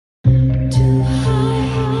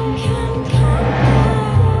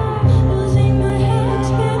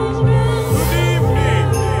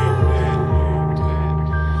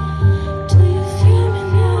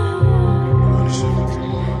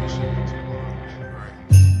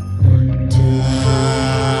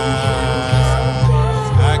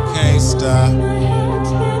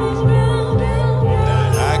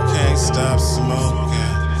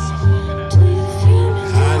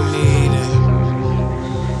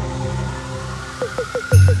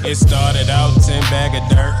It started out 10 bag of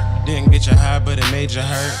dirt. Didn't get you high, but it made you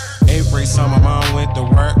hurt. 8th grade summer, mom went to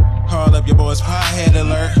work. Call up your boys, pothead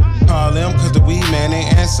alert. Call them cause the weed man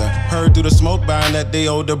ain't answer. Heard through the smoke buying that they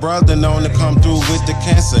older brother known to come through with the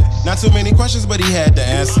cancer. Not too many questions, but he had the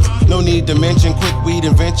answers. No need to mention quick weed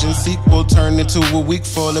invention. Sequel turned into a week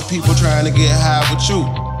full of people trying to get high with you.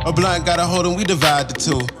 A blunt got a hold and we divide the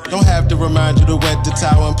two. Don't have to remind you to wet the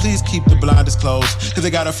towel and please keep the blinders closed. Cause they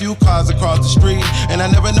got a few cars across the street and I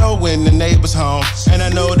never know when the neighbor's home. And I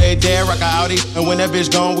know they dare rock a Audi and when that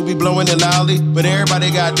bitch gone we be blowing it loudly. But everybody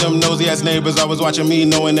got them nosy ass neighbors always watching me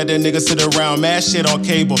knowing that nigga sit around mad shit on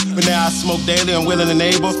cable. But now I smoke daily and willing to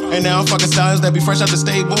enable. And now I'm fucking stylists that be fresh out the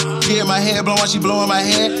stable. Getting my hair blown while she blowing my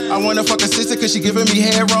head. I wanna fuck a sister cause she giving me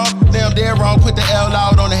hair wrong. Damn dead wrong, put the L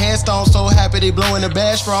out on the headstone. So happy they blowing the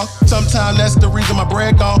bad strong. Sometimes that's the reason my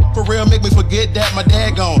bread gone. For real, make me forget that my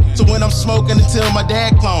dad gone. So when I'm smoking until my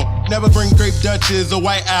dad clone. Never bring grape Dutches or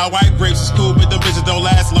white owl. White grapes is cool, but them bitches don't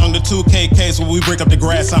last long. The 2K case when we break up the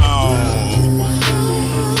grass on.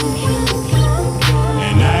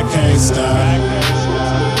 And I can't stop.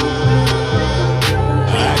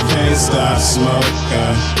 I can't stop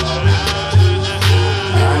smoking.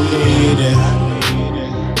 I need it.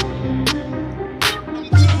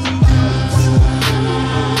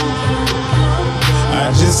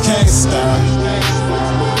 I just can't stop.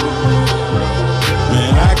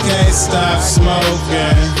 Man, I can't stop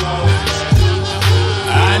smoking.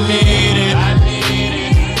 I need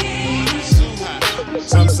it.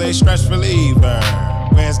 Some say stress reliever.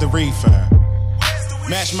 Where's the reefer?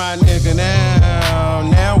 Match my nigga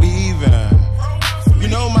now we even. You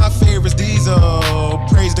know my favorite's Diesel.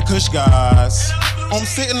 Praise the Kush gods. I'm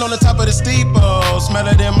sitting on the top of the steeple,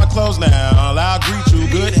 smelling in my clothes now. I'll greet you,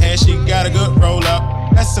 good hair, she got a good roll up.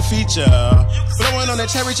 That's the feature. Blowing on that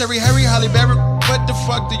cherry, Harry, Holly Berry. What the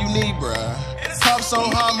fuck do you need, bruh? Pop so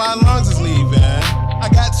hard, my lungs is leaving. I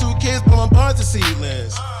got 2 kids, but my buns are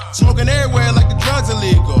seedless. Smoking everywhere like the drugs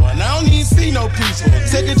illegal. And I don't even see no people.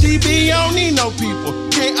 Take a GB, I don't need no people.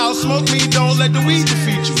 Can't outsmoke me, don't let the weed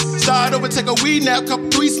defeat you. Start over, take a weed nap,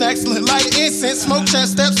 couple 3 snacks, light incense, smoke 10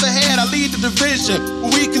 steps ahead, I lead the division.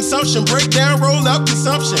 Weed consumption, break down, roll up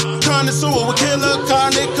consumption. Connoisseur with killer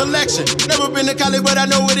carnic collection. Never been to Cali, but I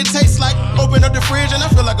know what it tastes like. Open up the fridge and I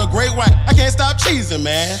feel like a great white. I can't stop cheesing,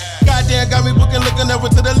 man. Goddamn, got me booking, looking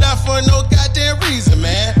over to the left for no goddamn reason,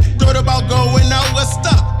 man. Thought about going out, what's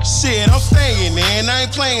up? Shit, I'm staying in, I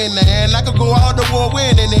ain't playing that. I could go all the war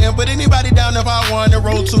winning in, but anybody down if I want to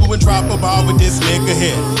roll 2 and drop a ball with this nigga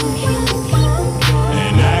here.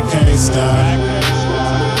 And I can't stop.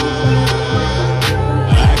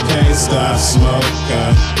 I can't stop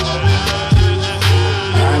smoking.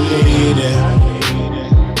 I need it.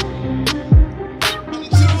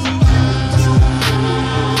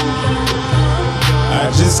 I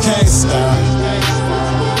just can't stop.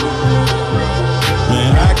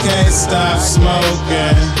 Man, I can't stop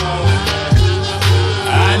smoking.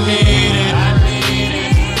 I need it.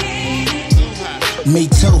 Me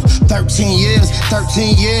too, 13 years.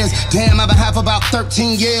 Damn, I've been high for about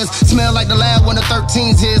 13 years. Smell like the lab when the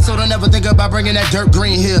 13's here, so don't ever think about bringing that dirt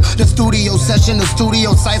green here. The studio session, the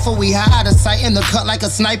studio cypher, we high out of sight in the cut like a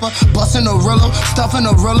sniper. Bustin' a Rillo, stuffing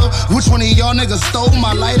a Rillo. Which one of y'all niggas stole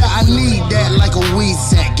my lighter? I need that like a weed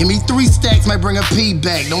sack. Give me 3 stacks, might bring a P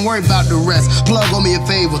back. Don't worry about the rest. Plug on me a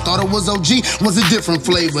favor. Thought it was OG, was a different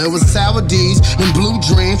flavor. It was Sour D's, then Blue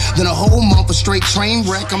Dream, then a whole month of straight train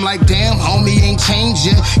wreck. I'm like, damn, homie ain't changed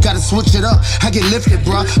yet. Gotta switch it up. I get lifted,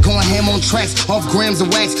 bruh. Going ham on tracks, off grams of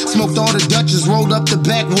wax. Smoked all the Dutches, rolled up the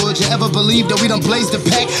backwoods. You ever believe that we done blazed the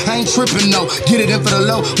pack? I ain't tripping, no. Get it in for the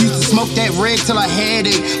low. We used to smoke that red till I had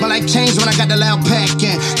it. My life changed when I got the loud pack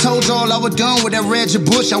in. Told y'all I was done with that Reggie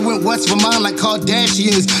Bush. I went west for mine like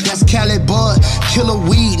Kardashians. That's Cali Bud, killer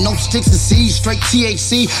weed, no sticks and seeds, straight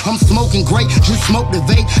THC. I'm smoking great, just smoke the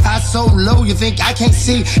vape. I so low, you think I can't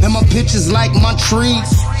see? And my bitches like my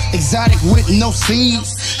trees. Exotic with no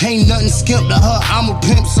seeds. Ain't nothing skimp to her, I'm a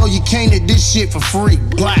pimp, so you can't get this shit for free.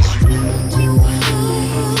 Black.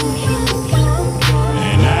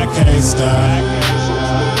 And I can't stop.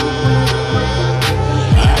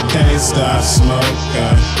 I can't stop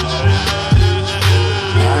smoking.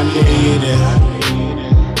 I need it.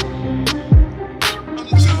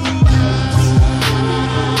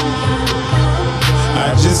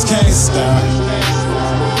 I just can't stop.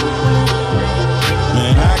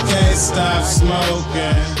 Man, I can't stop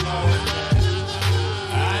smoking.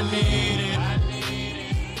 I need